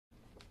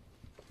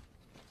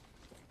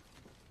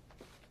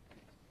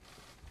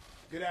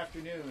Good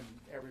afternoon,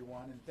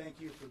 everyone, and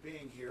thank you for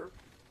being here.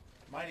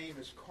 My name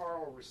is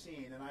Carl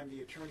Racine, and I'm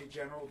the Attorney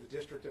General of the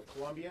District of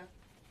Columbia.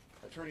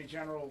 Attorney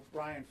General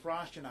Brian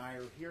Frost and I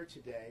are here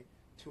today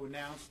to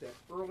announce that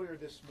earlier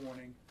this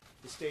morning,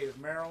 the state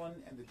of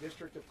Maryland and the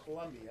District of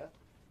Columbia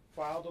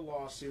filed a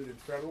lawsuit in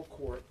federal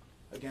court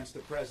against the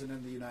President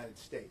of the United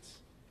States.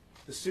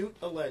 The suit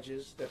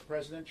alleges that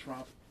President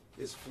Trump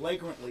is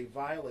flagrantly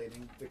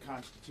violating the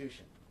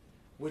Constitution,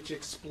 which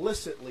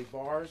explicitly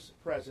bars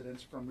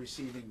presidents from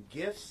receiving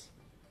gifts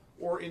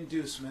or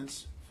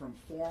inducements from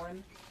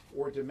foreign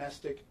or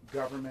domestic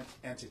government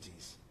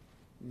entities.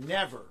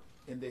 Never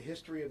in the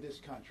history of this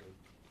country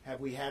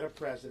have we had a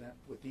president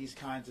with these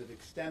kinds of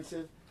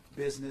extensive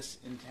business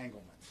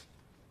entanglements,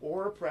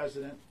 or a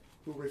president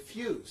who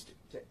refused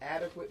to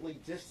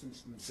adequately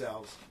distance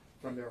themselves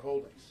from their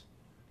holdings.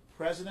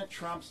 President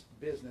Trump's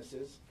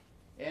businesses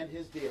and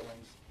his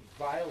dealings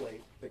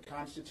violate the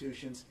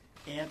Constitution's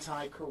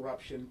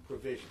anti-corruption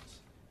provisions,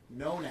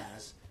 known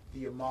as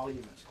the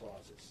emoluments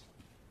clauses.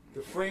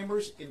 The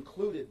framers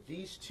included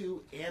these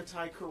two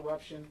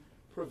anti-corruption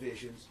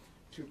provisions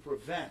to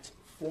prevent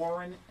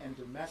foreign and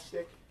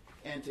domestic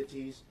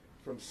entities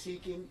from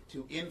seeking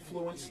to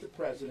influence the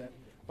president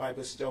by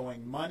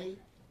bestowing money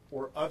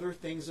or other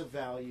things of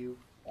value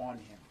on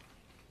him.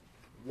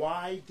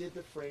 Why did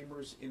the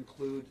framers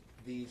include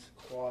these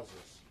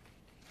clauses?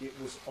 It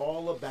was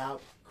all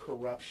about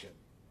corruption.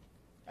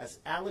 As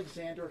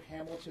Alexander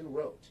Hamilton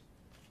wrote,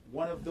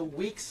 one of the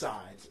weak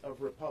sides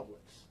of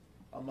republics,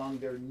 among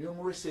their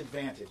numerous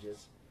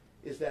advantages,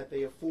 is that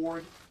they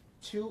afford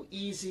too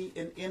easy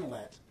an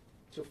inlet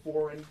to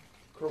foreign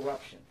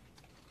corruption.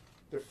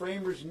 The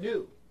framers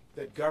knew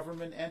that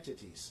government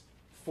entities,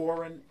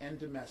 foreign and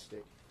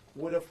domestic,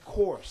 would of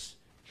course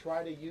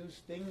try to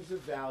use things of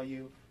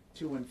value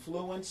to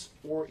influence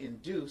or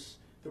induce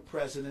the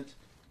president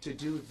to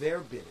do their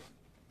bidding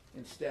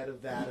instead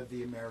of that of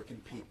the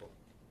American people.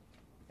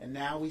 And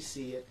now we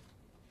see it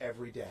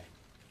every day.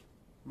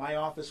 My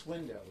office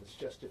window is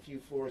just a few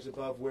floors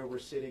above where we're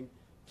sitting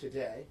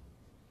today,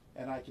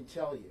 and I can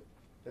tell you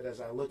that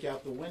as I look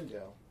out the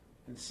window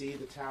and see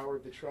the tower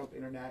of the Trump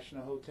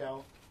International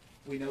Hotel,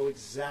 we know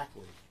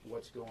exactly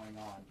what's going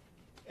on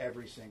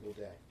every single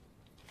day.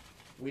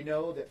 We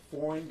know that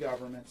foreign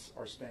governments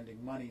are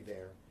spending money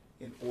there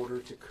in order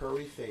to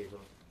curry favor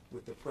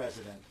with the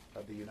President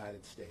of the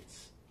United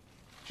States.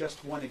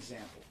 Just one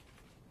example.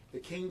 The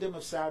Kingdom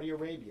of Saudi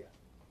Arabia,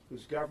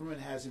 whose government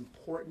has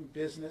important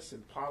business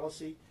and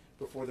policy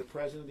before the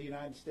President of the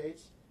United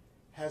States,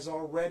 has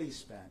already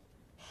spent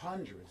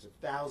hundreds of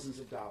thousands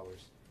of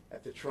dollars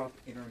at the Trump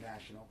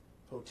International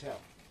Hotel.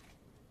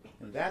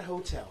 And that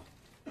hotel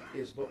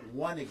is but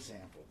one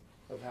example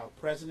of how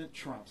President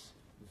Trump's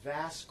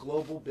vast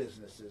global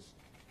businesses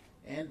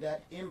and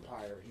that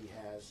empire he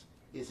has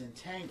is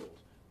entangled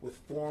with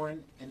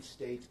foreign and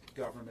state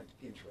government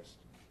interest.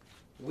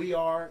 We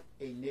are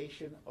a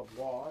nation of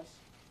laws,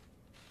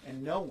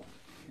 and no one,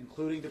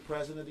 including the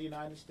President of the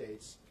United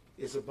States,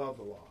 is above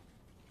the law.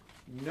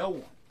 No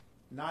one,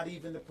 not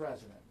even the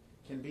President,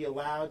 can be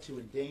allowed to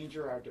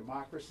endanger our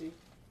democracy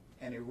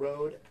and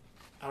erode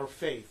our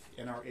faith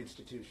in our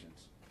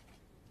institutions.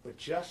 But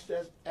just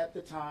as at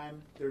the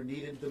time they're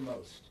needed the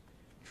most,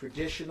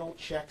 traditional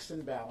checks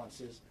and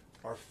balances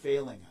are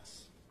failing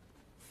us.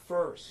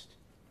 First,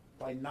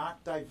 by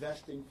not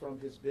divesting from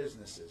his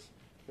businesses,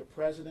 the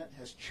President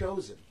has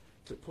chosen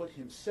to put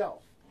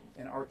himself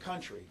and our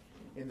country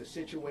in the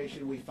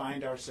situation we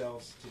find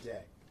ourselves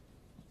today.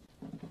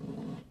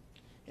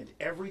 And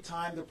every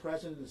time the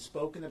President has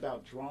spoken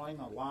about drawing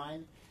a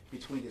line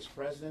between his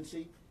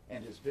presidency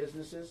and his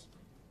businesses,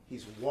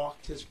 he's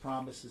walked his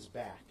promises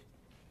back.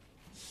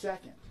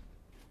 Second,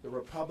 the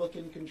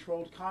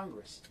Republican-controlled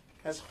Congress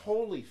has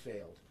wholly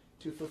failed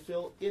to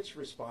fulfill its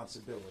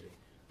responsibility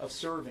of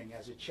serving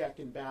as a check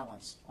and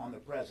balance on the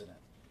President,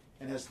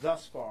 and has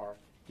thus far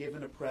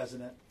given the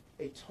President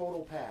a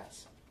total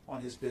pass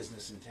on his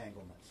business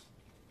entanglements.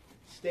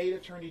 State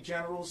attorney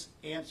generals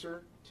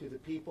answer to the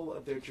people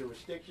of their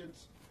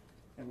jurisdictions,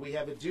 and we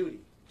have a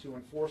duty to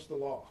enforce the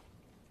law,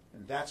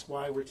 and that's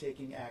why we're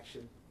taking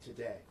action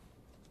today.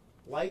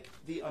 Like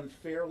the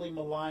unfairly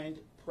maligned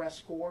press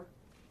corps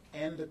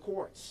and the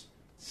courts,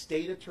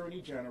 state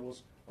attorney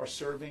generals are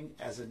serving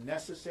as a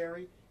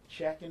necessary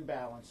check and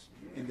balance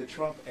in the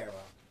Trump era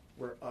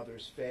where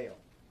others fail.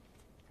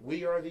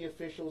 We are the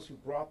officials who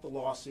brought the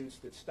lawsuits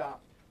that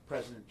stopped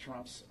President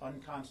Trump's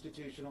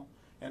unconstitutional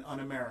and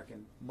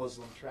un-American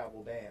Muslim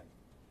travel ban.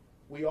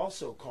 We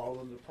also call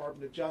on the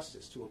Department of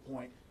Justice to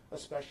appoint a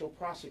special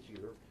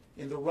prosecutor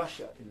in the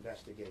Russia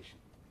investigation.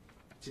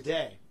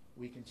 Today,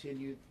 we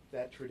continue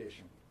that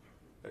tradition.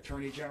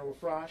 Attorney General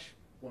Frost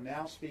will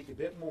now speak a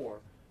bit more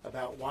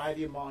about why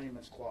the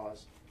emoluments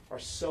clause are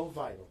so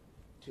vital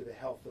to the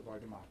health of our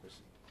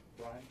democracy.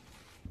 Brian?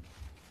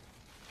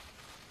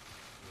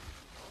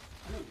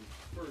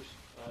 First,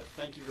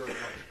 thank you very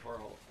much,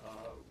 Carl.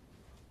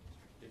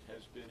 It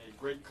has been a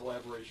great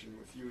collaboration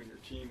with you and your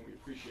team. We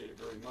appreciate it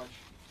very much.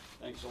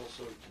 Thanks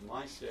also to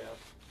my staff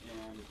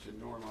and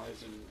to Norm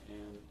Eisen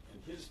and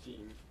his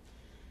team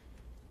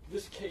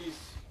This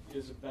case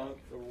is about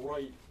the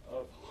right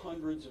of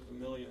hundreds of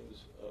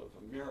millions of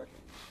Americans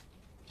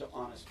to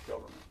honest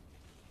government.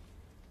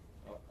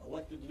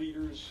 Elected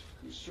leaders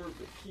who serve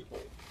the people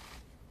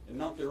and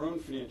not their own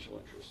financial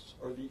interests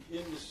are the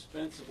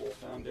indispensable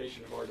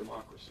foundation of our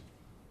democracy.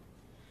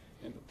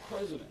 And the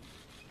president,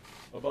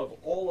 above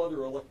all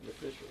other elected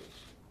officials,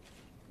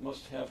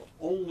 must have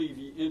only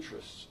the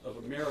interests of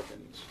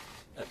Americans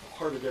at the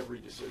heart of every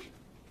decision.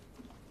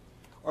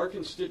 Our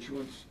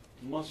constituents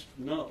must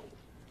know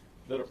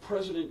that a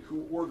president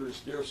who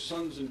orders their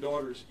sons and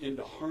daughters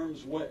into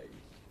harm's way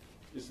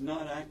is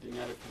not acting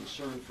out of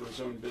concern for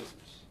his own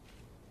business.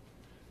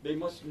 They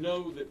must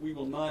know that we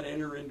will not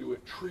enter into a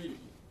treaty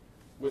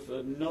with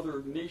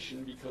another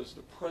nation because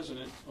the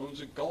president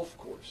owns a golf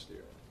course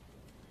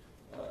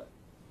there.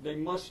 They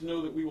must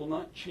know that we will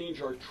not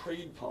change our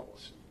trade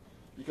policy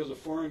because a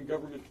foreign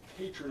government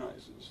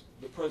patronizes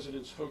the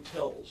president's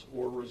hotels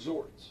or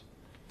resorts,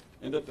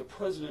 and that the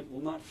president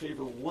will not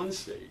favor one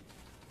state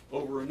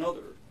over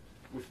another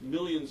with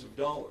millions of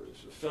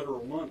dollars of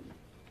federal money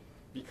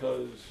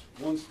because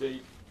one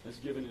state has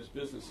given his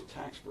business a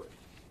tax break.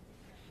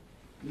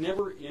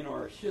 Never in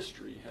our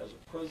history has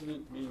a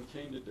president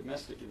maintained a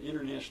domestic and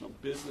international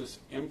business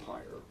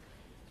empire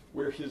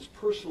where his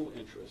personal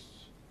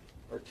interests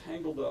are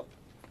tangled up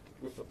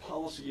with the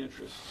policy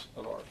interests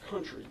of our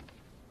country,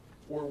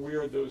 or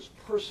where those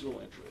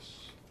personal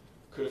interests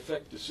could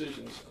affect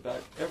decisions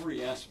about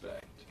every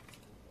aspect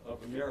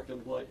of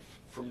American life,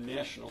 from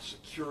national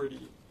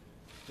security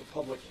to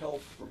public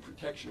health, from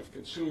protection of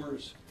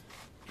consumers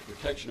to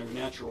protection of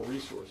natural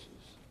resources.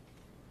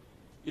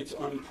 It's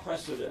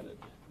unprecedented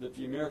that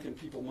the American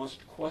people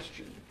must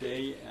question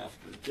day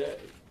after day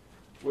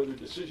whether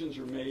decisions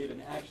are made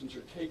and actions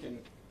are taken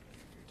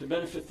to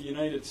benefit the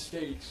United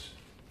States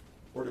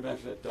or to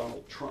benefit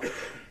Donald Trump.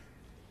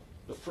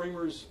 The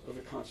framers of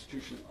the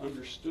Constitution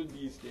understood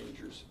these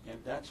dangers, and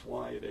that's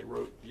why they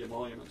wrote the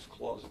emoluments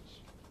clauses.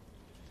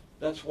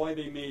 That's why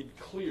they made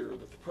clear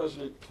that the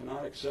president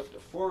cannot accept a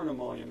foreign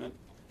emolument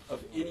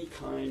of any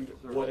kind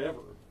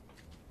whatever.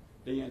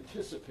 They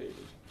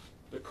anticipated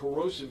the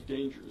corrosive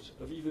dangers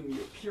of even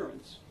the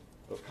appearance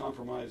of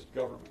compromised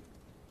government.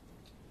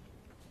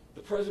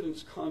 The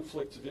president's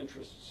conflicts of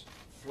interests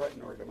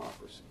threaten our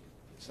democracy.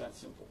 It's that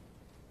simple.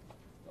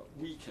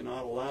 We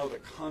cannot allow the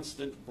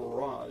constant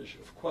barrage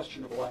of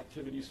questionable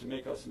activities to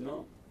make us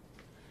numb.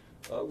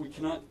 We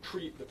cannot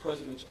treat the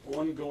president's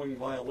ongoing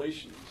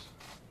violations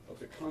of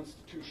the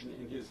Constitution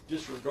and his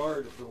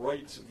disregard of the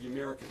rights of the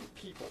American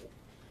people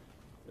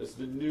as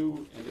the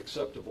new and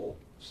acceptable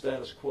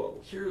status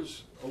quo.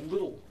 Here's a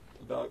little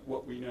about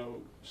what we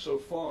know so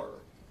far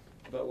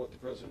about what the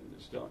president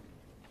has done.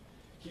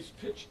 He's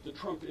pitched the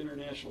Trump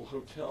International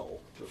Hotel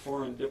to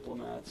foreign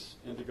diplomats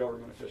and to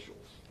government officials.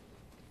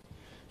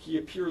 He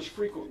appears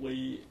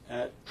frequently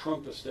at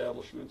Trump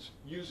establishments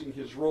using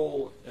his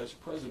role as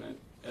president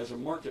as a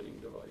marketing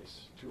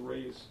device to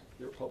raise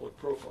their public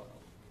profile.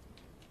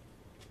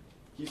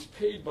 He's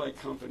paid by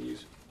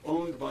companies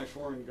owned by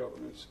foreign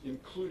governments,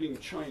 including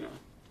China,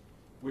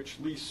 which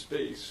lease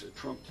space at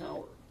Trump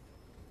Tower.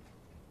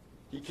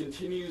 He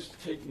continues to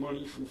take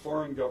money from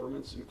foreign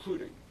governments,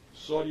 including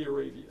Saudi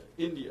Arabia,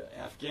 India,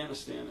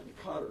 Afghanistan, and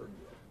Qatar,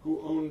 who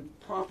own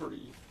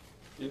property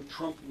in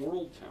Trump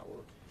World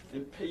Tower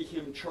and pay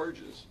him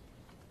charges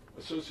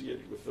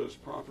associated with those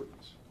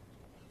properties.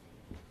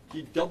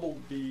 He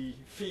doubled the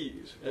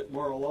fees at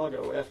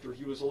Mar-a-Lago after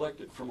he was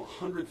elected from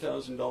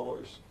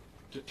 $100,000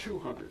 to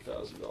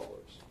 $200,000.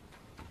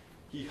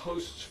 He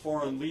hosts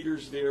foreign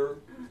leaders there,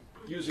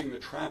 using the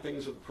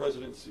trappings of the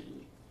presidency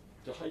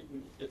to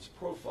heighten its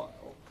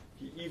profile.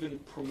 He even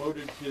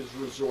promoted his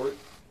resort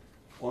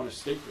on a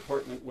State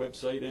Department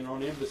website and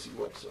on embassy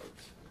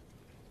websites.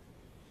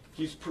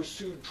 He's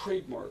pursued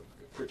trademark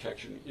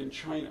protection in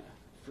China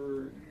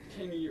for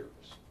 10 years.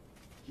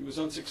 He was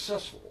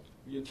unsuccessful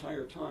the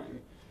entire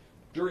time.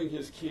 During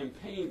his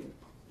campaign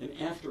and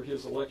after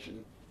his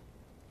election,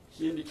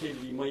 he indicated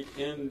he might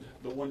end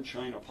the One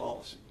China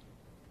policy.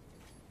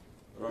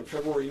 But on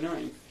February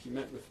 9th, he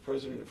met with the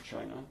president of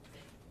China,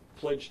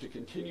 pledged to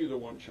continue the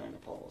One China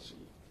policy.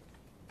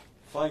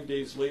 5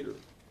 days later,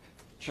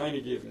 China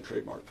gave him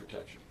trademark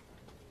protection.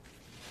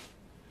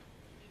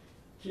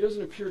 He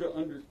doesn't appear to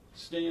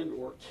understand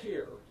or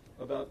care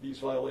about these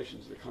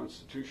violations of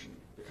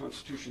the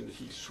Constitution that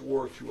he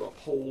swore to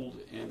uphold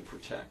and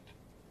protect.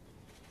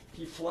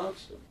 He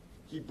flouts them.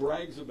 He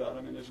brags about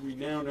them, and as we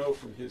now know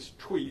from his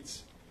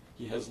tweets,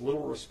 he has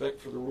little respect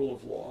for the rule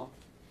of law,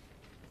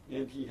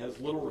 and he has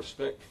little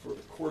respect for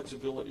the court's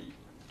ability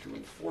to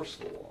enforce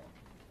the law.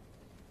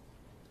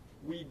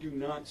 We do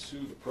not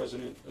sue the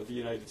President of the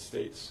United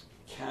States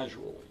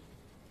casually.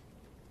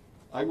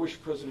 I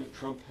wish President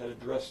Trump had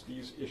addressed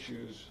these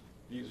issues,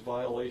 these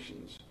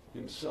violations,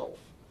 himself,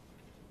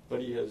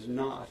 but he has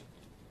not,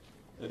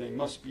 and they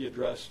must be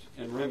addressed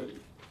and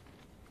remedied.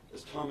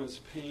 As Thomas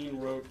Paine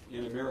wrote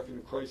in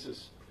American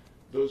Crisis,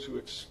 those who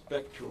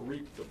expect to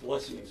reap the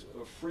blessings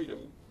of freedom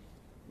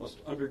must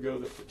undergo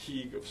the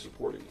fatigue of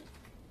supporting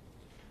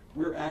it.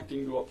 We're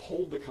acting to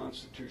uphold the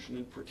Constitution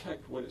and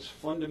protect what is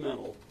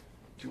fundamental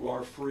to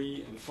our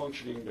free and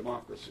functioning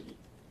democracy,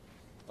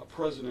 a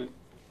president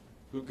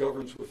who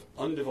governs with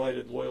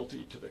undivided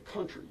loyalty to the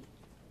country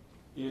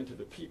and to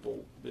the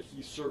people that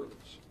he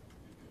serves.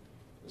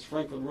 As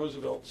Franklin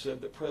Roosevelt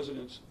said, the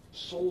president's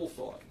sole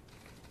thought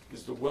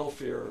is the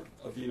welfare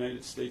of the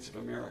United States of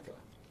America.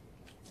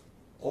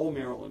 All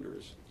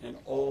Marylanders and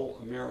all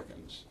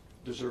Americans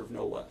deserve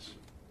no less.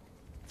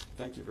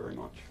 Thank you very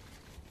much.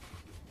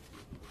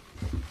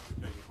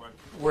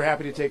 We're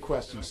happy to take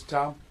questions.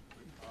 Tom?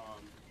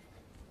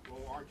 Well,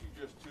 aren't you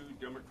just two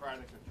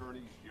Democratic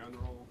attorneys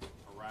general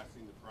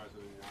harassing the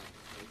President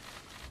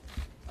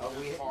of the United States?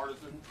 Is this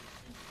partisan?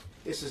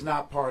 This is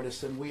not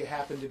partisan. We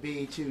happen to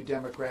be two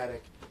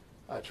Democratic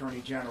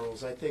attorney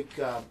generals. I think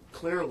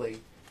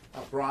clearly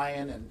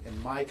Brian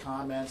and my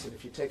comments, and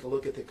if you take a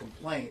look at the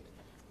complaint,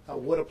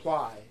 would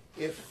apply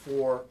if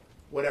for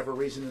whatever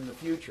reason in the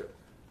future,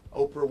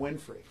 Oprah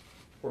Winfrey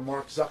or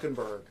Mark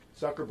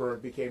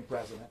Zuckerberg became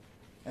president,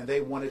 and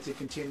they wanted to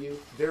continue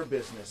their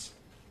business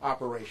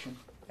operation,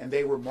 and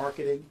they were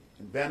marketing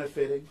and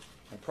benefiting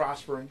and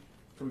prospering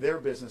from their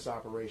business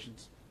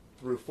operations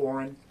through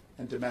foreign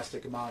and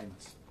domestic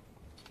emoluments.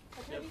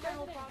 Attorney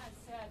General has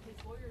said, his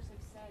lawyers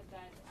have said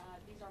that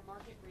these are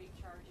market rate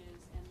charges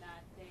and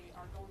that they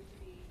are going to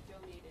be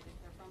donated, if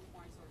they're from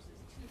foreign sources,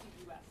 to the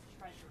U.S.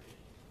 Treasury.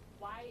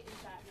 Why is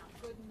that not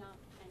good enough,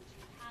 and do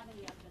you have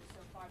any evidence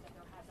so far that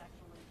there has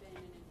actually been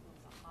an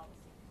influence on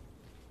policy?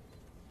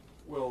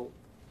 Well,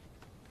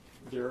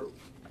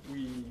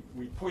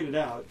 we pointed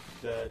out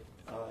that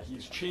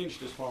he's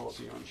changed his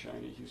policy on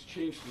China. He's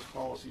changed his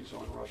policies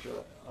on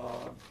Russia,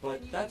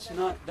 but that's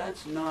not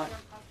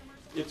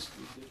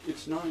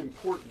it's not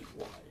important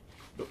why.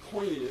 The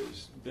point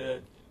is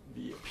that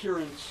the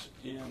appearance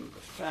and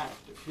the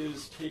fact of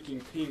his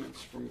taking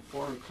payments from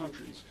foreign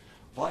countries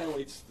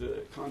violates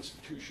the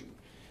Constitution.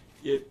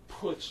 It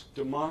puts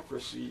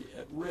democracy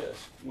at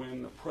risk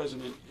when the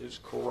president is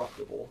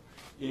corruptible,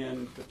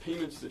 and the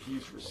payments that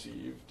he's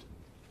received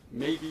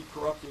may be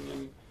corrupting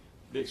him.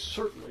 They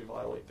certainly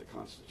violate the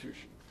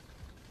Constitution.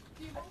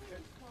 The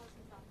emoluments clause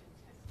has not been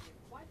tested.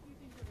 Why do you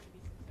think they're going to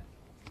be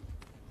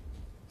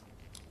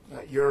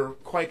successful? You're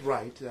quite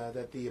right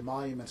that the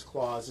emoluments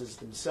clauses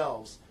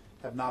themselves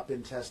have not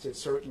been tested,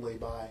 certainly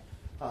by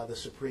the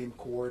Supreme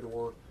Court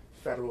or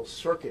federal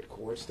circuit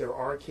courts. There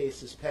are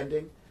cases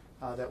pending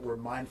that we're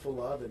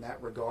mindful of in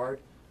that regard.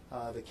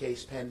 The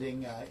case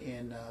pending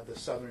in the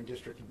Southern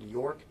District of New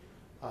York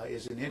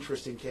is an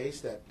interesting case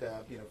that,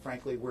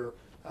 frankly, we're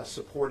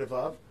supportive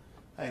of.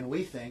 And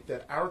we think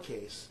that our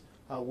case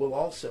will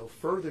also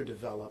further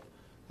develop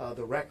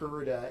the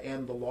record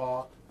and the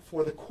law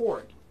for the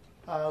court,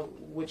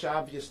 which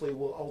obviously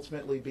will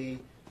ultimately be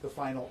the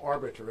final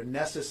arbiter, a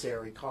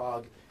necessary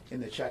cog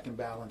in the check and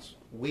balance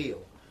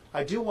wheel.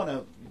 I do want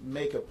to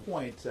make a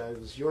point. It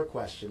was your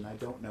question. I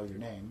don't know your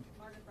name.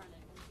 Margaret Brennan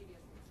from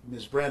CBS.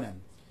 Ms.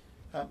 Brennan,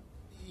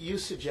 you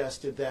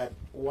suggested that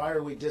why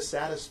are we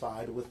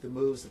dissatisfied with the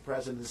moves the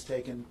president has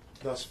taken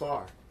thus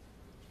far?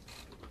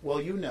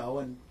 Well, you know,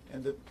 and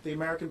the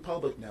American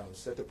public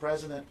knows, that the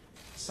president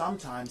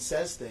sometimes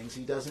says things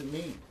he doesn't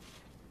mean.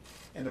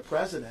 And the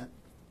president,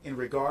 in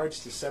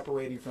regards to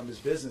separating from his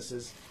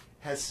businesses,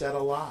 has said a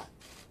lot.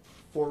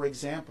 For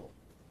example,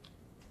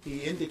 he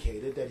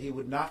indicated that he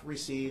would not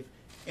receive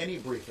any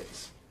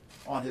briefings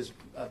on his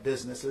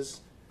businesses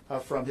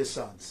from his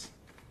sons.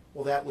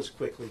 Well, that was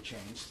quickly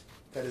changed,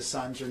 that his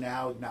sons are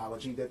now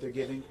acknowledging that they're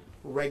giving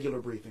regular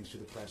briefings to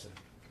the president.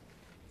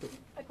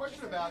 A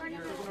question about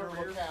your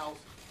locales.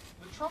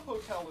 The Trump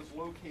Hotel is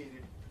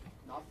located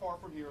not far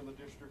from here in the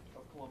District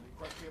of Columbia.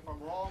 Correct me if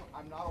I'm wrong.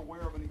 I'm not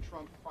aware of any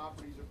Trump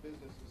properties or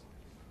businesses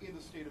in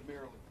the state of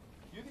Maryland.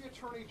 You're the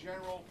Attorney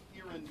General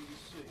here in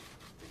D.C.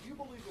 If you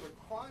believe that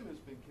a crime has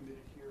been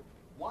committed here,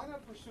 why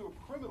not pursue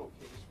a criminal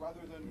case rather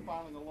than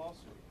filing a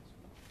lawsuit?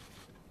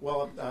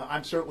 Well,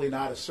 I'm certainly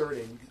not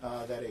asserting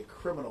that a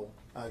criminal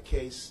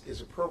case is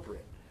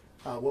appropriate.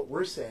 What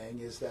we're saying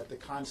is that the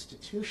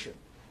Constitution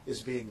is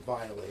being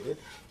violated,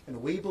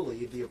 and we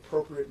believe the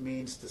appropriate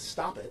means to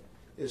stop it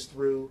is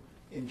through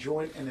an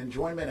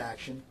enjoinment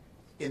action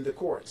in the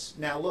courts.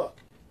 Now, look,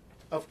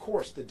 of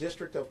course, the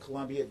District of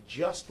Columbia,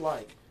 just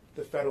like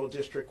the Federal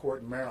District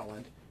Court in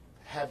Maryland,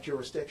 have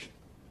jurisdiction.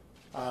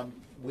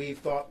 We've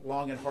thought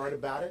long and hard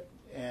about it,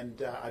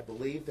 and I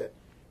believe that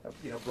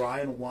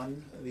Brian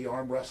won the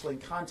arm wrestling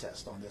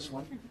contest on this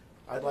one.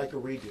 I'd like a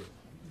redo.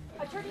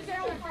 Attorney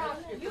General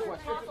Frost, you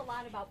talk a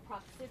lot about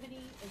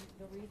proximity and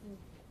the reason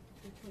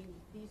between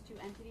these two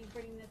entities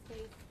bringing this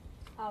case.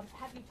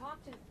 Have you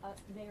talked to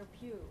Mayor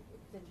Pugh,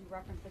 since you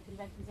referenced the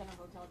Convention Center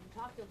Hotel, have you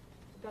talked to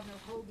Governor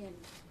Hogan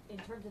in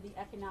terms of the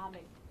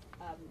economic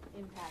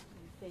impact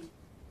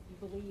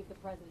you believe the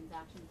President's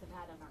actions have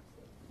had on our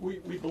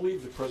state? We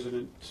believe the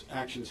President's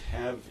actions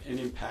have an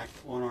impact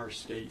on our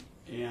state,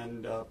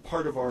 and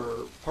part of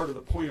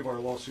the point of our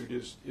lawsuit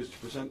is to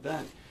prevent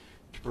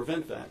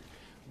that.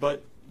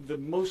 But the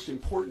most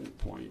important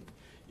point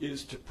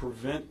is to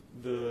prevent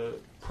the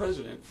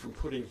President from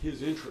putting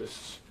his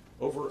interests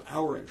over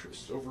our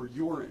interests, over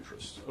your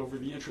interests, over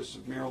the interests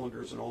of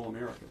Marylanders and all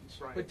Americans.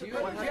 Right. But do you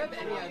have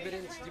any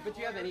evidence? But do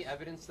you have any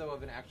evidence, though,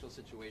 of an actual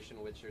situation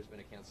in which there's been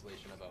a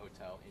cancellation of a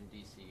hotel in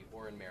D.C.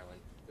 or in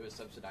Maryland that was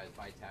subsidized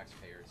by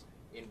taxpayers,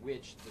 in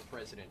which the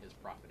president has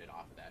profited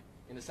off of that?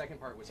 And the second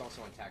part was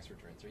also on tax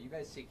returns. Are you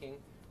guys seeking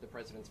the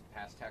president's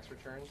past tax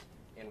returns,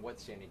 and what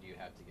standing do you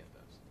have to get those?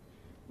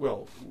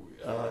 Well,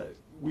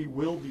 we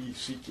will be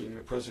seeking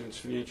the president's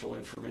financial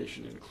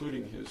information,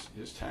 including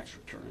his tax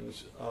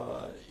returns.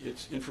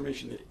 It's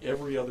information that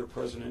every other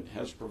president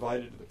has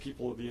provided to the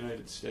people of the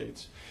United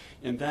States.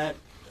 And that,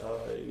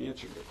 in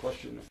answer to the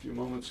question a few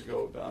moments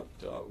ago about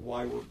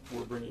why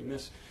we're bringing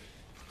this,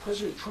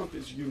 President Trump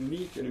is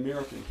unique in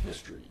American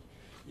history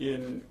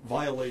in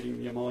violating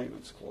the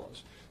Emoluments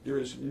Clause. There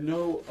is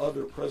no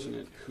other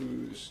president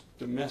whose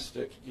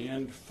domestic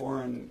and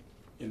foreign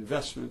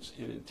investments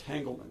and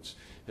entanglements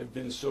have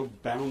been so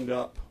bound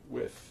up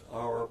with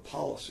our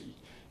policy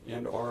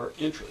and our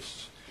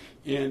interests.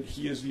 And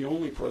he is the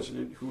only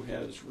president who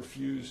has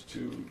refused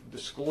to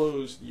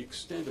disclose the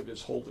extent of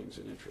his holdings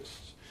and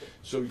interests.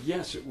 So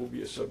yes, it will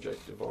be a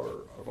subject of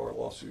our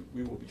lawsuit.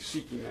 We will be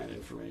seeking that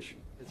information.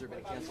 Has there been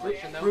a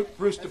cancellation, though?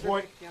 Bruce Has DuPoint.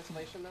 there been a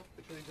cancellation, though?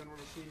 Attorney General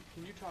Racine,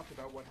 can you talk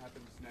about what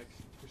happens next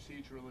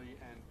procedurally,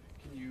 and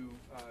can you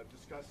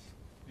discuss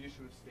the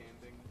issue of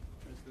standing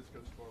as this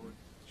goes forward?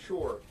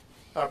 Sure.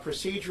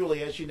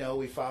 Procedurally, as you know,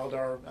 we filed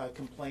our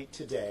complaint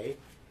today.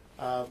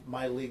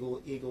 My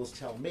legal eagles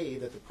tell me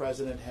that the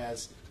president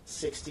has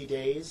 60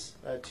 days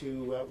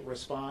to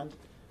respond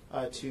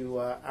to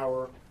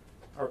our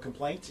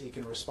complaint. He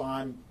can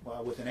respond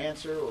with an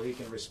answer, or he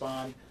can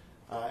respond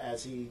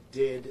as he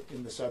did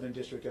in the Southern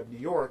District of New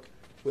York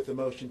with the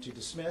motion to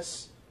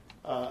dismiss.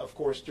 Of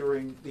course,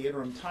 during the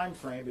interim time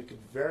frame, it could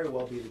very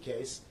well be the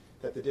case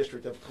that the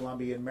District of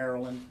Columbia and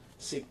Maryland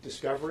seek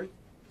discovery,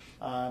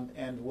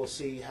 and we'll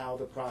see how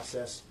the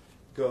process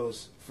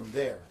goes from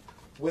there.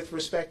 With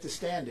respect to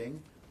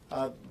standing,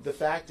 the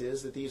fact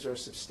is that these are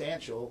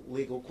substantial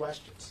legal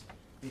questions,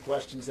 and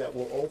questions that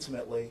will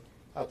ultimately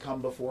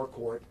come before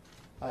court,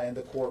 and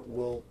the court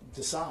will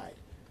decide.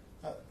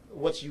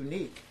 What's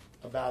unique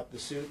about the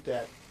suit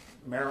that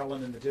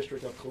Maryland and the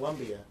District of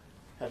Columbia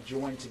have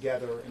joined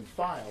together and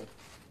filed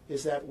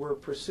is that we're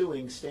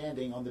pursuing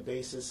standing on the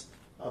basis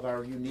of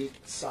our unique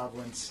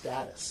sovereign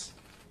status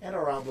and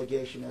our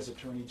obligation as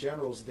Attorney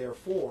Generals,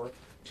 therefore,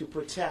 to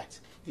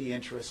protect the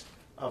interest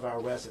of our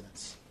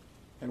residents.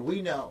 And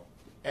we know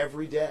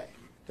every day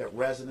that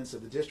residents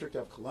of the District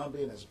of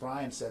Columbia, and as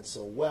Brian said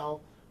so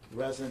well,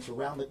 residents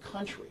around the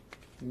country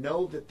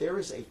know that there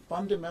is a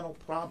fundamental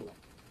problem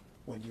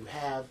when you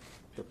have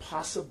the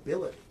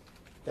possibility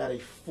that a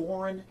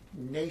foreign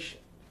nation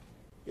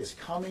is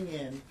coming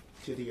in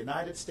to the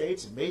United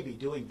States and maybe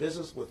doing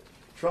business with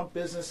Trump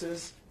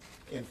businesses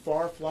in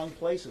far-flung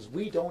places.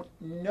 We don't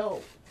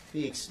know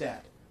the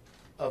extent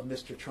of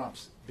Mr.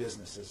 Trump's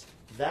businesses.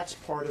 That's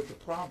part of the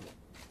problem.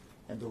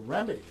 And the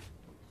remedy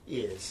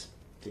is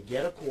to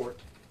get a court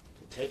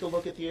to take a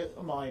look at the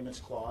Emoluments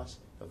Clause,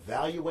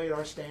 evaluate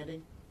our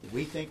standing,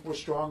 we think we're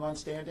strong on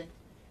standing,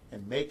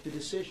 and make the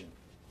decision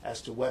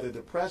as to whether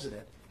the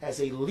president has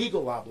a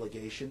legal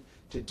obligation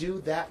to do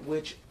that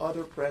which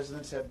other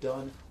presidents have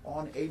done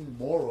on a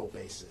moral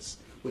basis,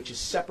 which is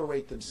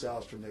separate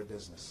themselves from their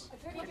business.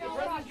 If the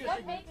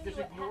president just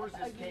ignores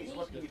this case,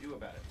 what can you do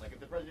about it? Like, if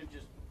the president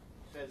just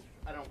says,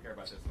 I don't care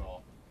about this at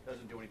all,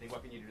 doesn't do anything,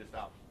 what can you do to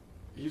stop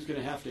him? He's going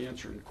to have to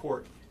answer in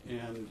court,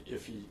 and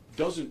if he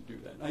doesn't do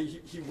that,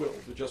 he will.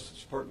 The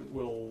Justice Department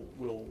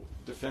will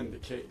defend the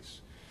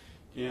case.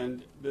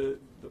 And the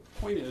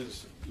point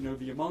is, you know,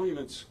 the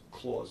emoluments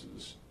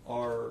clauses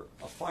are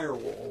a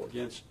firewall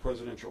against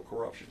presidential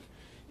corruption.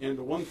 And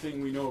the one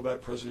thing we know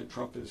about President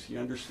Trump is he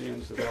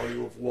understands the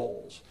value of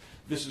walls.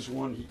 This is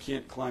one he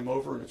can't climb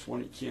over, and it's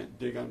one he can't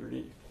dig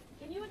underneath.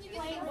 Can you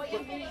explain what you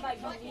mean by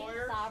unique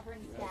sovereign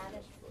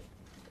status?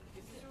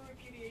 This is a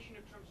repudiation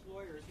of Trump's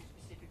lawyers who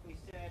specifically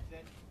said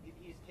that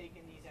he's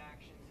taken these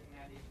actions and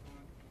that he's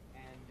going,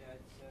 and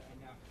it's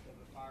enough of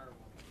a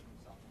firewall between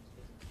himself and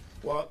his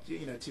business. Well,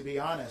 you know, to be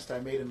honest, I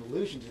made an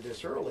allusion to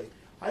this early.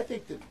 I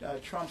think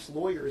that Trump's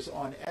lawyers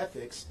on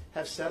ethics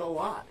have said a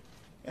lot.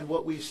 And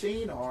what we've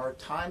seen are,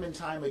 time and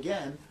time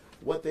again,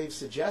 what they've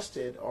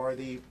suggested are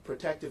the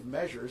protective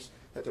measures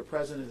that the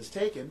president has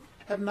taken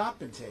have not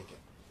been taken.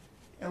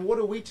 And what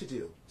are we to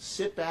do?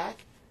 Sit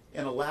back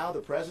and allow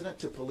the president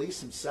to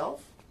police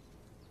himself?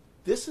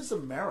 This is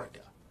America.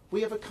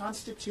 We have a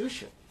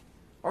constitution.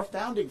 Our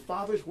founding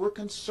fathers were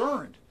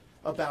concerned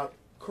about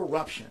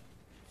corruption.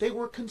 They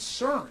were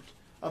concerned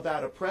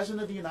about a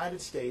president of the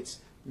United States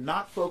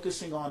not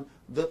focusing on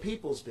the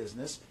people's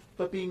business,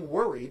 but being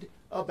worried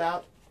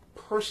about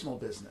personal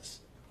business.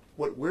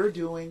 What we're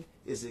doing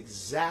is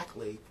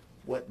exactly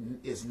what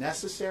is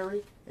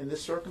necessary in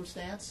this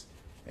circumstance,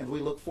 and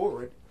we look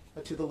forward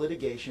to the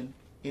litigation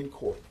in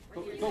court.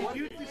 But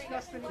you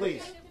discussed in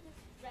Please.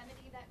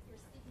 Remedy that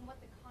you're seeking, what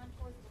the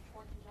contours of a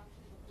court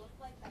injunction would look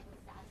like that would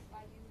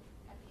satisfy you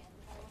at the end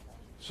of all of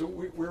this? So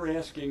we're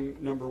asking,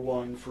 number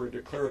one, for a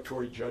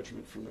declaratory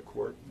judgment from the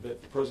court that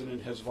the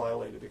president has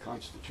violated the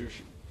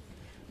Constitution.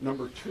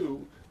 Number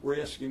two, we're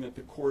asking that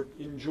the court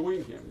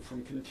enjoin him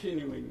from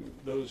continuing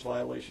those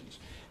violations.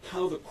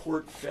 How the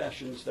court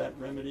fashions that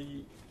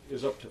remedy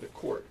is up to the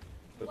court,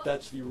 but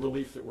that's the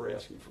relief that we're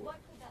asking for. What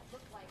could that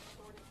look like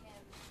short of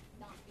him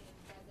not being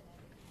president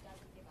if he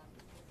doesn't give up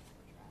his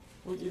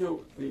business interests? Well,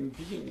 I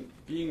mean,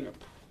 being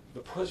the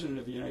President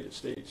of the United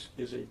States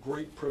is a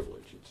great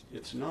privilege.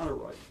 It's not a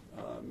right.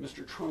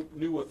 Mr. Trump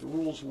knew what the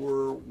rules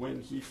were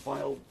when he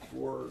filed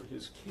for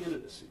his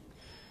candidacy.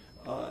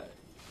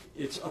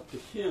 It's up to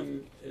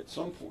him at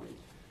some point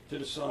to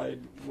decide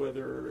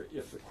whether,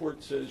 if the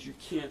court says you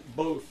can't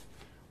both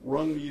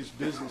run these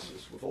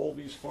businesses with all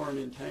these foreign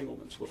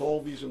entanglements, with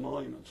all these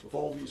emoluments, with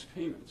all these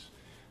payments,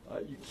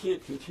 you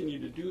can't continue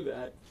to do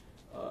that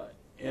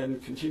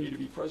and continue to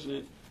be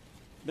president,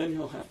 then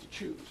he'll have to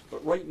choose.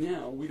 But right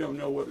now, we don't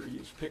know whether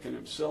he's picking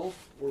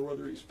himself or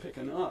whether he's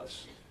picking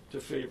us to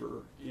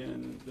favor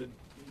in the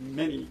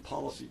many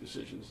policy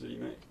decisions that he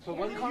makes. But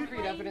what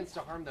concrete evidence to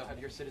harm, though, have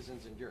your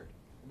citizens endured?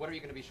 What are you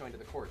going to be showing to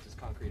the courts as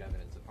concrete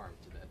evidence of harm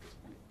to them at this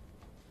point?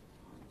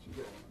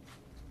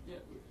 Yeah,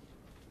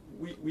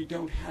 we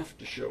don't have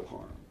to show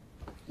harm.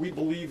 We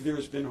believe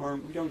there's been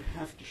harm. We don't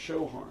have to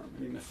show harm.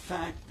 I mean, the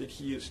fact that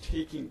he is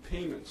taking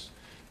payments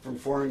from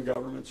foreign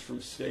governments,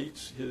 from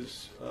states,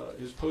 his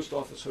post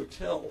office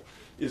hotel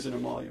is an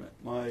emolument.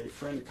 My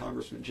friend,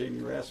 Congressman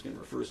Jamie Raskin,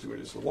 refers to it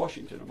as the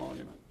Washington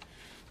emolument.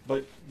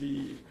 But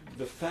the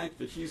fact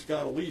that he's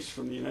got a lease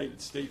from the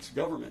United States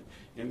government,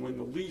 and when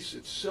the lease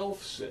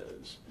itself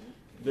says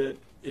that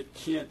it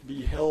can't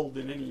be held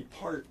in any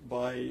part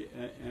by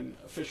an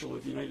official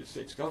of the United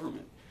States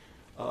government,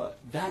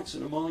 that's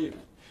an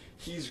emolument.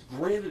 He's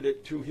granted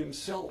it to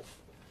himself.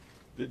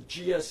 The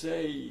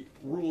GSA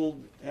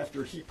ruled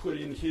after he put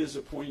in his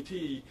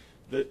appointee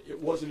that it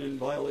wasn't in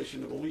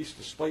violation of the lease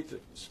despite the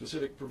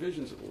specific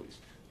provisions of the lease.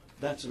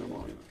 That's an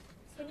emolument.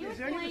 Can you Is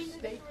there any explain,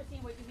 mistake- Mr.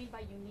 Racine, what you mean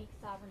by unique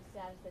sovereign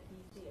status that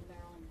D.C. and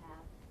Maryland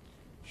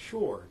have?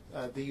 Sure.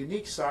 The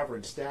unique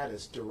sovereign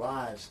status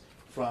derives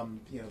from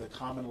the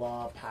common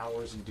law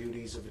powers and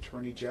duties of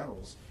attorney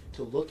generals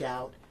to look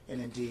out and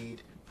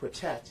indeed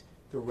protect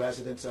the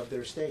residents of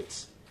their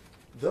states.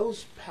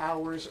 Those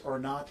powers are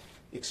not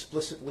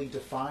explicitly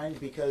defined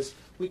because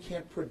we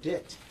can't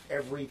predict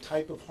every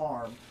type of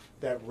harm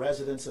that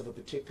residents of a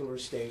particular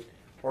state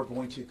are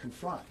going to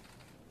confront.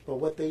 But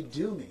what they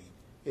do mean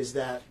is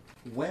that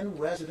when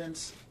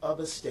residents of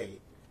a state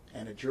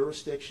and a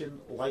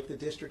jurisdiction like the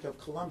District of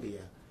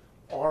Columbia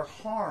are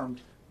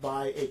harmed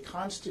by a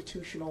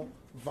constitutional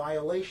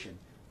violation,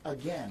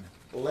 again,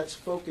 let's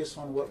focus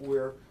on what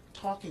we're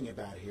talking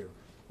about here.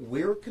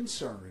 We're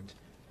concerned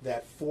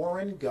that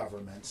foreign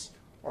governments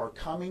are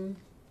coming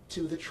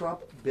to the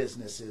Trump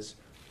businesses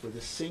for the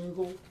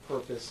single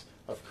purpose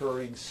of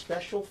currying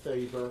special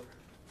favor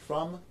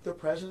from the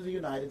President of the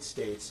United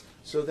States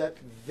so that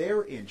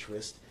their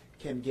interest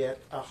can get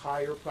a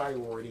higher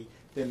priority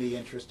than the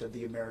interest of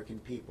the American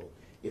people.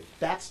 If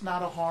that's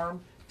not a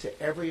harm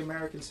to every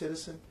American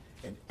citizen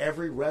and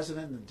every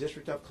resident in the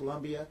District of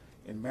Columbia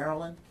in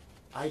Maryland,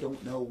 I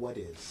don't know what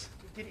is.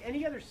 Did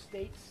any other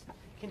states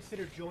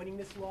consider joining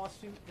this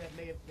lawsuit that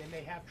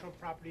may have Trump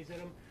properties in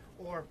them,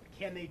 or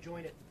can they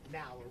join it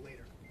now or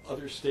later?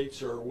 Other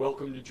states are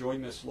welcome to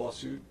join this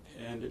lawsuit,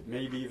 and it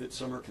may be that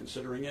some are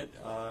considering it.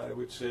 I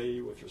would say,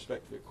 with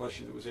respect to the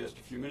question that was asked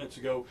a few minutes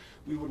ago,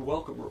 we would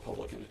welcome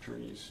Republican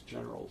attorneys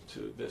general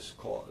to this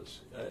cause.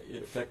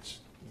 It affects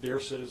their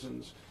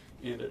citizens,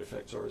 and it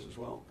affects ours as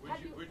well.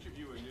 Which of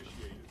you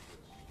initiated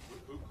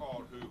this? Who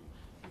called who?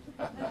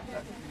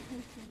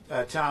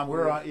 Tom,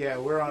 we're on. Yeah,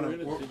 we're on our.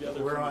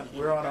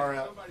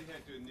 Somebody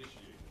had to initiate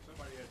it.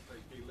 Somebody had to say,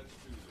 "Hey, let's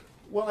do this."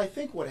 Well, I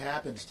think what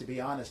happens, to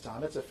be honest,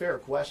 Tom, it's a fair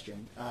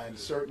question, and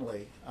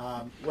certainly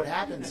what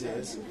happens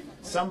is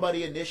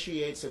somebody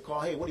initiates a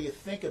call. Hey, what do you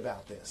think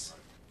about this?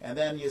 And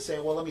then you say,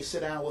 well, let me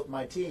sit down with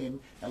my team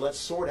and let's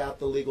sort out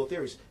the legal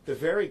theories. The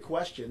very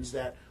questions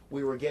that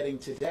we were getting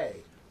today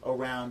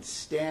around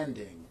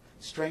standing,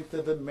 strength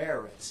of the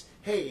merits,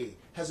 hey,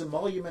 has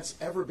emoluments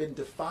ever been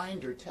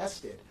defined or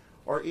tested,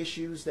 are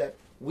issues that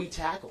we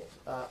tackled.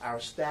 Our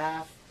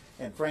staff,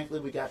 and frankly,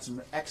 we got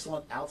some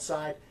excellent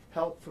outside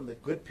help from the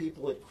good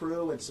people at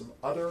Crew and some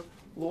other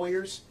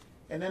lawyers.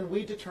 And then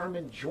we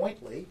determined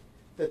jointly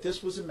that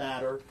this was a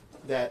matter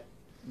that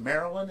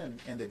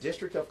Maryland and the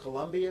District of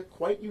Columbia,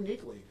 quite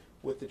uniquely,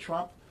 with the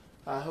Trump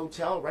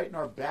hotel right in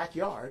our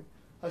backyard,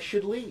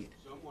 should lead.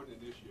 Someone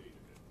initiated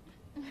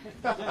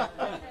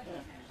it.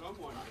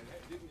 Someone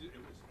didn't.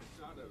 It's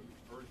not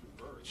a virgin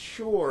birth.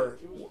 Sure.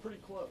 It was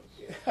pretty close.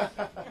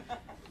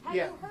 Have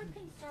Yeah. you heard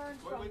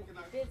concerns Wait, from can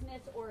I-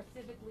 business or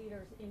civic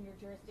leaders in your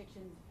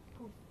jurisdictions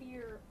who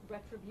fear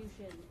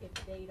retribution if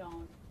they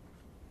don't,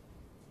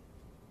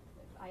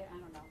 I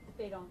don't know, if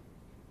they don't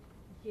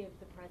give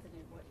the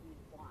president what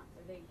he wants?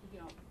 Are they,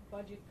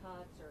 budget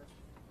cuts or?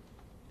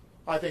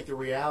 I think the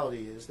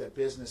reality is that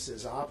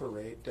businesses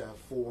operate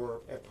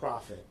for a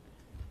profit,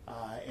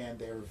 and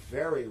they're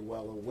very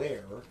well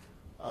aware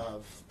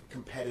of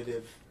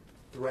competitive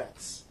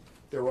threats.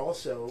 They're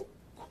also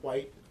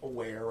quite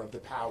aware of the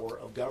power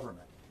of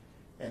government.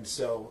 And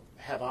so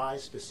have I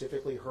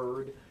specifically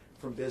heard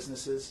from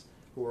businesses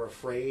who are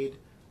afraid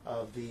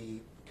of the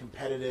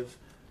competitive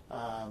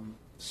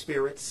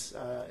spirits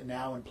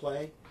now in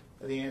play?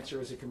 The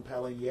answer is a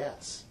compelling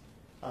yes.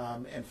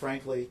 And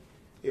frankly,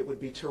 it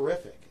would be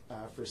terrific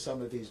for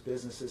some of these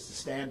businesses to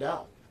stand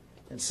up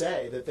and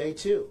say that they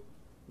too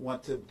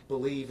want to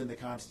believe in the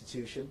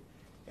Constitution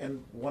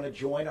and want to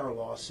join our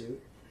lawsuit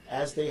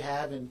as they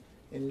have in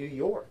New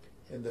York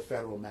in the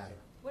federal matter.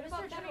 What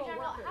about federal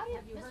workers?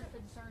 Have you heard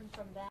concerns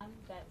from them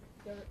that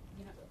there,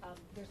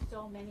 there's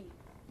so many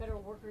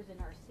federal workers in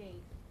our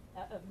state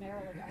of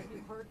Maryland? Have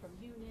you heard from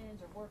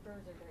unions or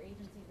workers or their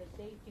agencies that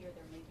they fear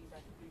there may be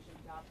retribution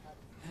job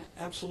cuts?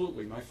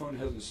 Absolutely. My phone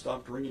hasn't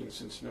stopped ringing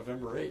since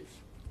November 8th.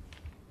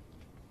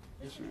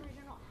 Yes, ma'am. Attorney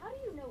General, how do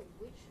you know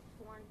which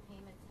foreign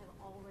payments have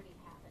already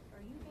happened?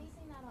 Are you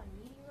basing that on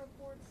media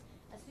reports,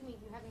 assuming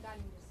you haven't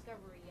gotten your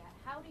discovery yet?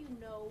 How do you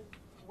know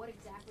what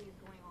exactly is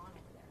going on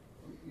over there?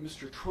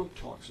 Mr. Trump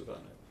talks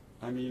about it.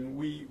 I mean,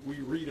 we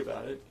read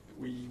about it.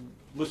 We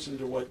listen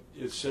to what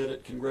is said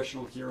at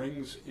congressional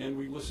hearings, and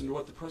we listen to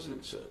what the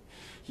president said.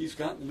 He's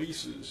got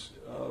leases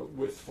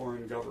with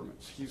foreign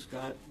governments. He's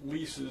got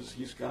leases.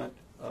 He's got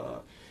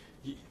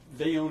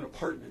they own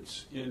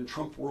apartments in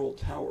Trump World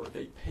Tower.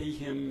 They pay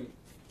him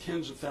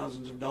tens of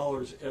thousands of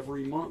dollars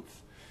every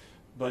month.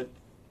 But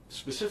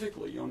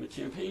specifically on the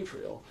campaign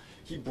trail,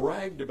 he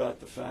bragged about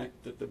the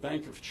fact that the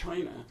Bank of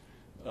China,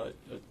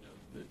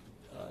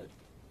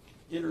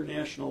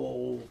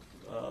 International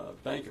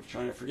Bank of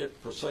China, I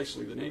forget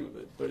precisely the name of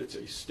it, but it's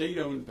a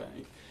state-owned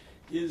bank,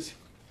 is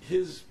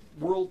its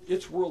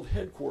world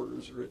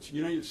headquarters, or its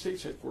United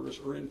States headquarters,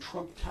 are in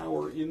Trump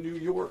Tower in New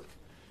York.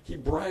 He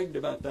bragged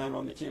about that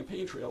on the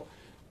campaign trail.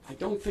 I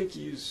don't think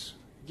he's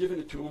given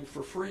it to him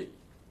for free.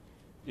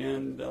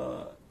 And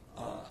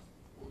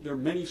there are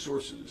many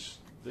sources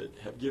that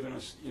have given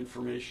us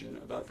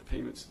information about the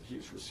payments that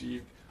he's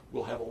received.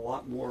 We'll have a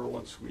lot more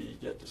once we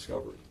get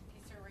discovery.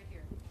 Okay, sir, right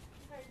here.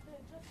 Sorry, the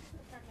Justice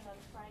Department on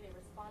Friday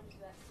responded to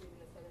that suit in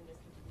the Southern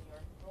District of New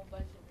York. A whole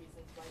bunch of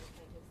reasons why the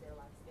plaintiffs there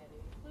lack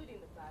standing, including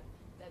the fact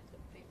that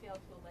they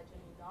failed to allege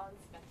any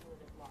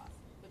non-speculative loss,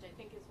 which I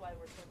think is why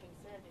we're so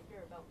concerned to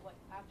hear about what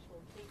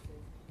actual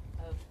cases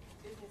of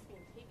business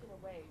being taken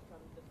away from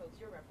the folks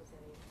you're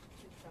representing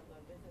to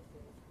Trump-owned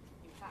businesses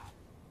you have.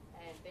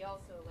 And they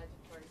also allege,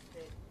 of course,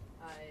 that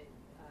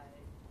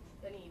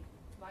any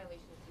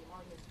violation of the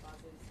emolument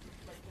clauses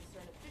must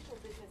concern official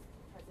business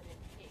the president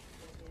takes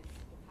in his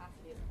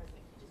capacity as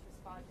president. Can you just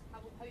respond,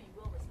 how you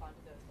will respond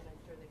to those, but I'm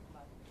sure they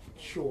come up.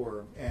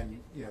 Sure, and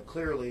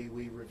clearly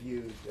we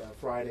reviewed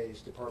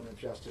Friday's Department of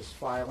Justice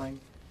filing,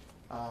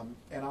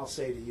 and I'll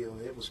say to you,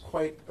 it was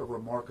quite a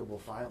remarkable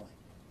filing.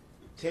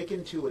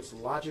 Taken to its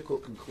logical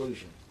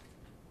conclusion,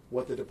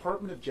 what the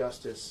Department of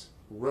Justice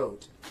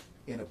wrote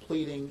in a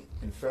pleading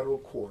in federal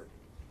court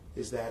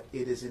is that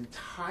it is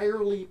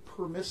entirely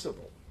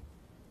permissible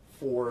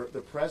for the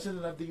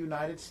President of the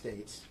United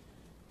States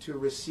to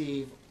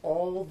receive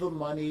all the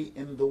money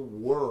in the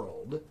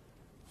world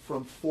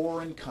from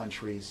foreign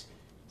countries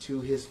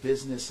to his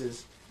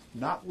businesses,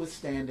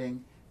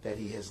 notwithstanding that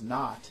he has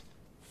not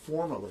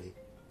formally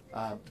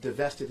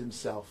divested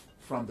himself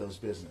from those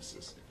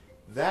businesses.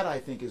 That, I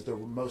think, is the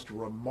most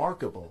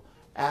remarkable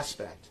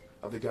aspect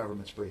of the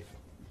government's brief.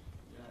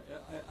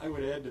 I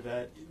would add to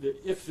that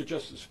if the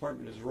Justice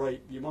Department is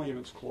right, the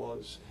emoluments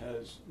clause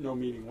has no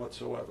meaning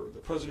whatsoever. The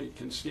president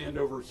can stand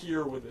over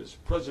here with his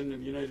President of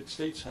the United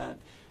States hat,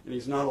 and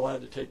he's not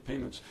allowed to take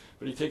payments.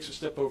 But he takes a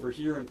step over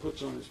here and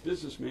puts on his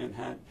businessman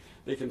hat.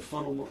 They can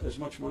funnel as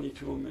much money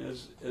to him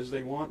as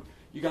they want.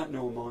 You got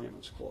no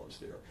emoluments clause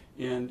there.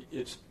 And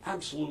it's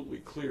absolutely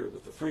clear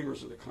that the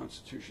framers of the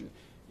Constitution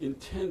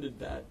intended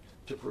that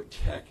to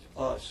protect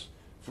us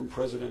from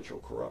presidential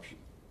corruption.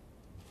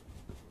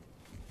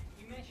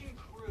 You mentioned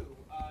Crew.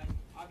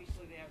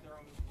 Obviously, they have their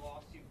own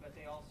lawsuit, but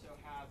they also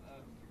have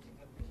a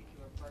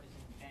particular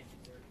partisan bent.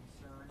 Is there a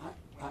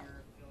concern when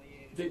you're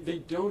affiliated? They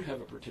don't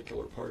have a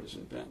particular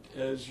partisan bent.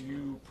 As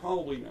you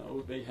probably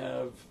know, they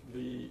have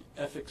the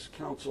Ethics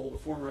Council, the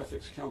former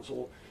Ethics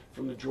Council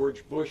from the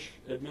George Bush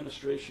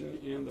administration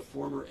and the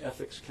former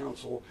Ethics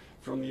Council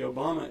from the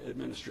Obama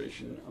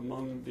administration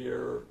among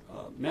their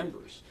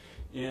members.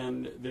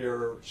 And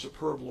they're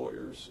superb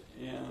lawyers,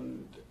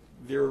 and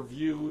their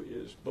view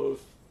is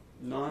both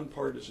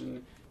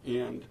nonpartisan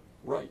and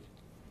right.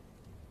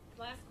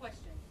 Last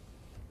question.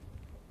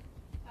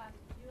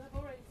 You have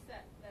already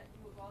said that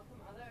you would welcome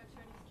other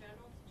attorneys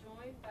general to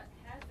join, but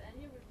has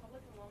any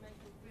Republican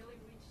lawmaker really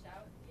reached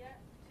out yet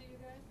to you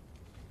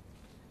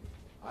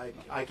guys?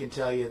 I can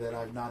tell you that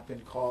I've not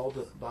been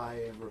called by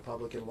a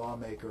Republican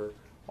lawmaker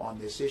on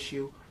this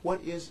issue.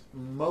 What is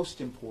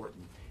most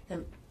important,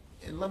 and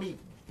let me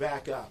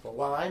back up,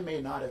 while I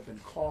may not have been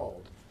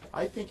called,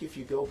 I think if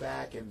you go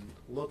back and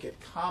look at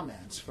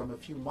comments from a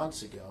few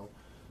months ago,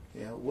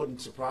 it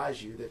wouldn't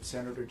surprise you that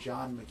Senator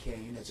John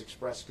McCain has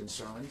expressed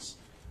concerns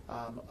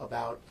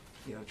about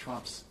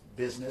Trump's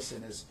business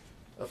and his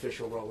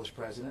official role as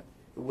president.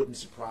 It wouldn't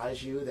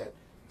surprise you that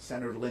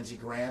Senator Lindsey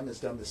Graham has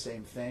done the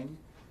same thing.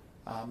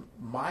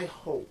 My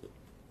hope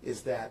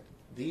is that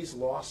these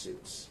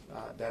lawsuits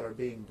that are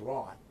being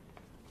brought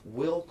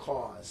will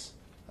cause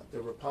the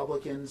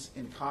Republicans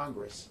in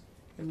Congress,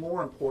 and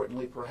more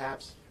importantly,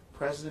 perhaps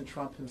President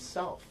Trump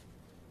himself,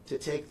 to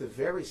take the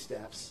very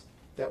steps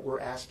that we're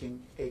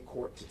asking a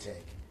court to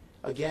take.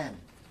 Again,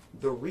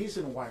 the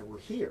reason why we're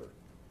here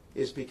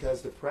is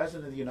because the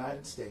President of the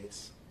United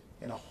States,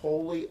 in a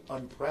wholly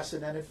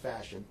unprecedented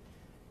fashion,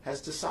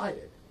 has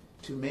decided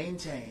to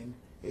maintain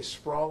a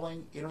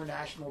sprawling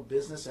international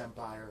business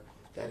empire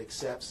that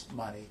accepts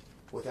money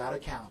without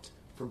account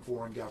from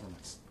foreign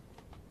governments.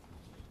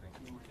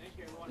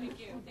 Thank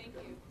you. Thank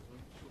you.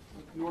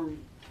 Norm,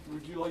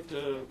 would you like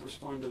to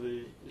respond to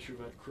the issue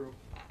about Crew?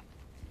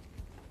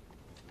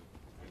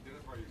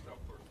 Identify yourself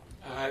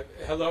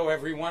first. Hello,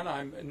 everyone.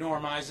 I'm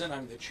Norm Eisen.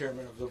 I'm the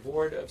chairman of the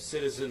board of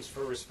Citizens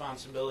for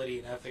Responsibility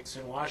and Ethics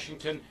in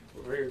Washington.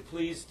 We're very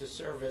pleased to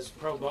serve as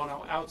pro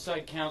bono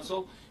outside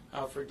counsel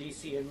for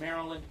D.C. and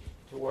Maryland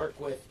to work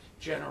with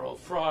General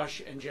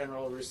Frosh and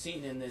General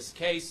Racine in this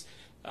case.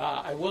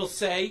 I will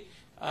say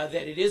that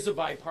it is a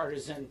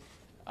bipartisan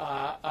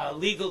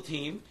legal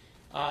team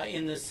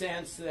in the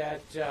sense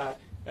that,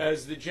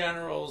 as the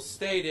general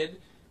stated,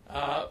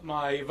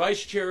 my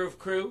vice chair of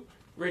Crew,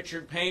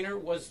 Richard Painter,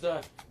 was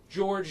the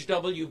George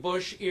W.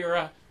 Bush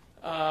era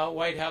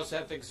White House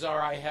ethics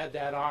czar. I had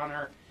that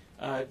honor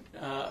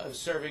of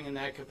serving in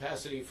that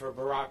capacity for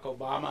Barack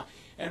Obama.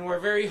 And we're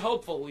very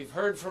hopeful. We've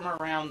heard from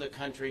around the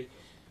country,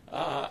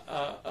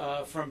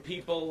 from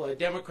people,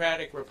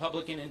 Democratic,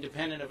 Republican,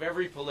 Independent, of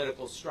every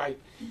political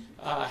stripe,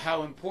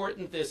 how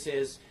important this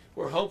is.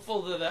 We're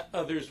hopeful that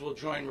others will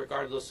join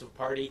regardless of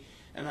party.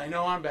 And I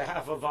know on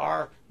behalf of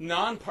our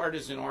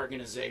nonpartisan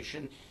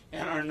organization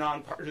and our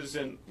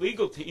nonpartisan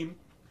legal team,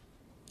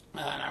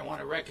 and I want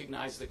to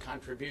recognize the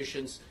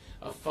contributions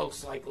of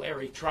folks like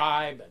Larry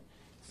Tribe and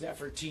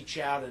Zephyr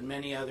Teachout and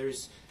many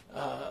others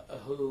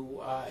who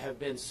have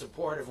been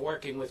supportive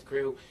working with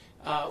Crew.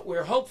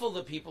 We're hopeful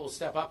that people will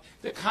step up.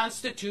 The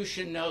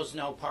Constitution knows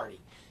no party.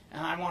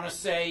 And I want to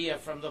say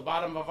from the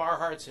bottom of our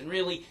hearts, and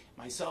really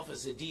myself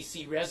as a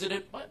D.C.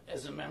 resident, but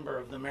as a member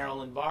of the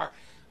Maryland Bar,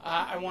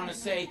 I want to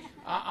say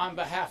on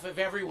behalf of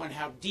everyone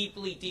how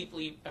deeply,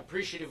 deeply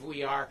appreciative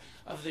we are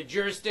of the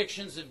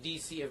jurisdictions of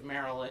D.C. and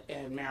Maryland,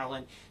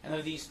 and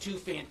of these two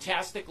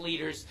fantastic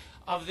leaders,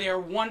 of their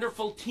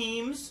wonderful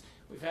teams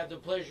we've had the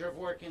pleasure of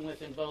working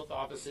with in both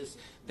offices.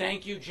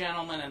 Thank you,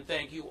 gentlemen, and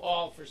thank you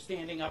all for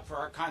standing up for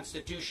our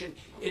Constitution.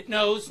 It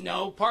knows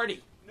no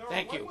party.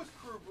 Thank you. When was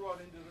Crew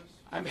brought into this?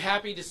 I'm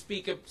happy to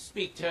speak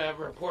to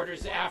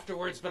reporters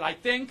afterwards, but I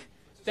think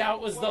that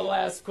was the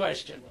last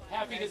question.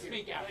 Happy to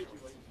speak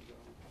afterwards.